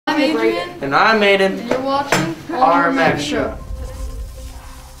Adrian. And I'm Aiden. And you're watching RMXtra.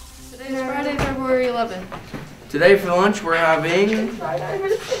 Today's Friday, February 11th. Today for lunch we're having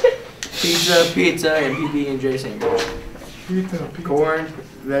pizza, and PB&J sandwich. Corn,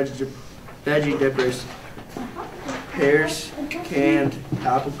 veggie dippers, pears, canned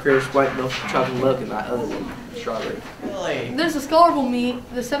apple crisp, white milk, chocolate milk, and that other one, strawberry. Really? There's a Scholarable meet,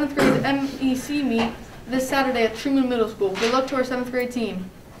 the 7th grade MEC meet, this Saturday at Truman Middle School. Good luck to our 7th grade team.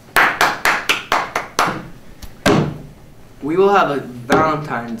 We will have a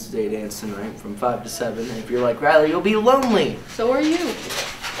Valentine's Day dance tonight from 5 to 7. And if you're like Riley, you'll be lonely. So are you.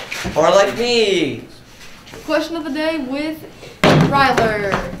 Or like me. Question of the day with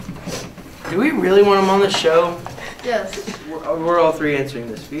Ryler. Do we really want him on the show? Yes. We're all three answering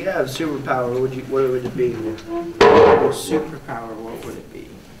this. If you have superpower, what would it be? Superpower, what would it be?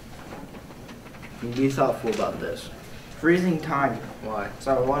 Be thoughtful about this. Freezing time, Why?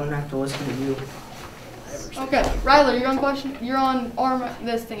 so I wouldn't have to listen to you. Okay, Ryler, you're on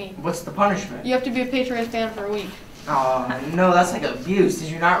this thingy. What's the punishment? You have to be a Patriots fan for a week. No, that's like abuse. Did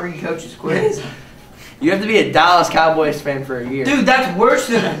you not read Coach's quiz? You have to be a Dallas Cowboys fan for a year. Dude, that's worse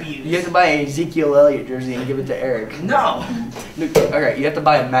than abuse. You have to buy an Ezekiel Elliott jersey and give it to Eric. No. Okay, you have to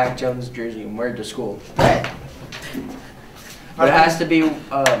buy a Mac Jones jersey and wear it to school. But it has to be, nope,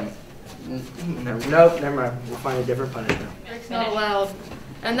 never mind. We'll find a different punishment. It's not allowed.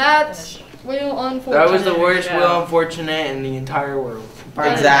 And that's Will Unfortunate. That was the worst Will Unfortunate in the entire world.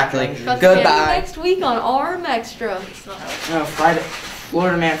 Exactly. Cut the camera Goodbye. next week on RMXtra. No, Friday.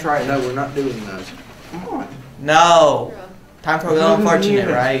 Florida Man Friday. No, we're not doing those. Come on. No. Time for Will Unfortunate,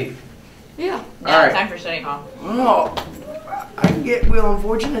 right? Yeah. Now Alright. time for study hall. Oh, I can get Will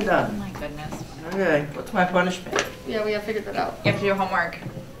Unfortunate Oh done. my goodness. Okay. What's my punishment? Yeah, we have figured that out. You have to do homework.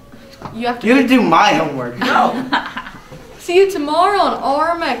 You have to. You have to do my homework. No. See you tomorrow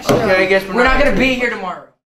on RMXtra. Okay, I guess We're not gonna be here tomorrow.